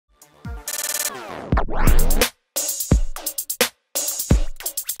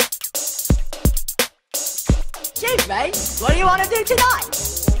Jeez, mate, what do you want to do tonight?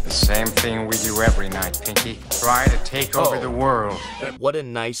 The same thing we do every night, Pinky. Try to take over the world. What a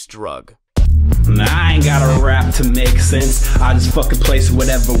nice drug. I ain't got a rap to make sense. I just fucking place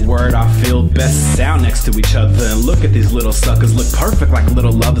whatever word I feel best sound next to each other. And look at these little suckers, look perfect like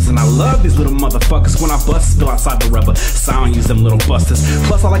little lovers. And I love these little motherfuckers. When I bust, spill outside the rubber, so I don't use them little busters.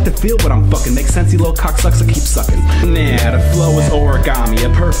 Plus I like to feel what I'm fucking. Make sense, you little cocksucks, I keep sucking. Nah, the flow is origami,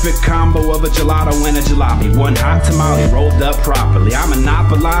 a perfect combo of a gelato and a jalopy. One hot tamale rolled up properly. I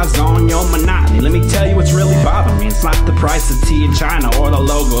monopolize on your monotony. Let me tell you what's really bothering me. It's not the price of tea in China or the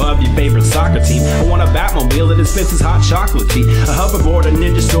logo of your favorite soccer team. I want a Batmobile that dispenses hot chocolate tea, a hoverboard, a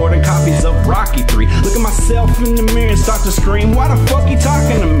ninja sword, and copies of Rocky 3. Look at myself in the mirror and start to scream, why the fuck you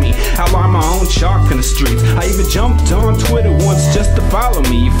talking to me? Outline my own chalk in the streets. I even jumped on Twitter once just to follow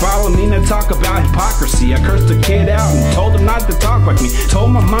me. You follow me to talk about hypocrisy. I cursed a kid out and told him not to talk like me. Told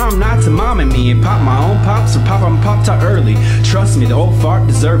my mom not to mom at me and pop my own pops or pop on Pop-Tart early. Trust me, the old fart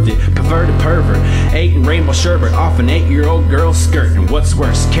deserved it. Perverted pervert, eating rainbow sherbet off an 8-year-old girl's skirt. And what's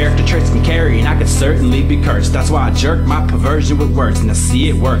worse, character traits can carry, and I could certainly be cursed. That's why I jerk my perversion with words. Now see,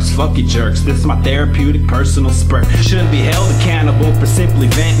 it works, fuck you jerks. This is my therapeutic personal spurt. Shouldn't be held accountable for simply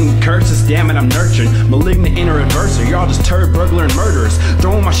venting curses. Damn it, I'm nurturing malignant inner adversary. You're all just turd burglar and murderers,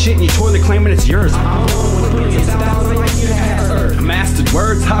 throwing my shit in your toilet claiming it's yours. Mastered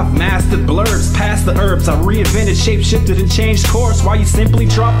words, I've mastered blurbs. Past the herbs, I reinvented, shape-shifted, and changed course while you simply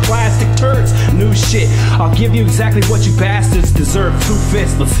drop plastic turds. New shit, I'll give you exactly what you bastards deserve. 2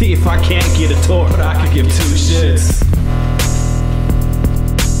 fists, let's see if I can't get a tour. But I could give 2 shits.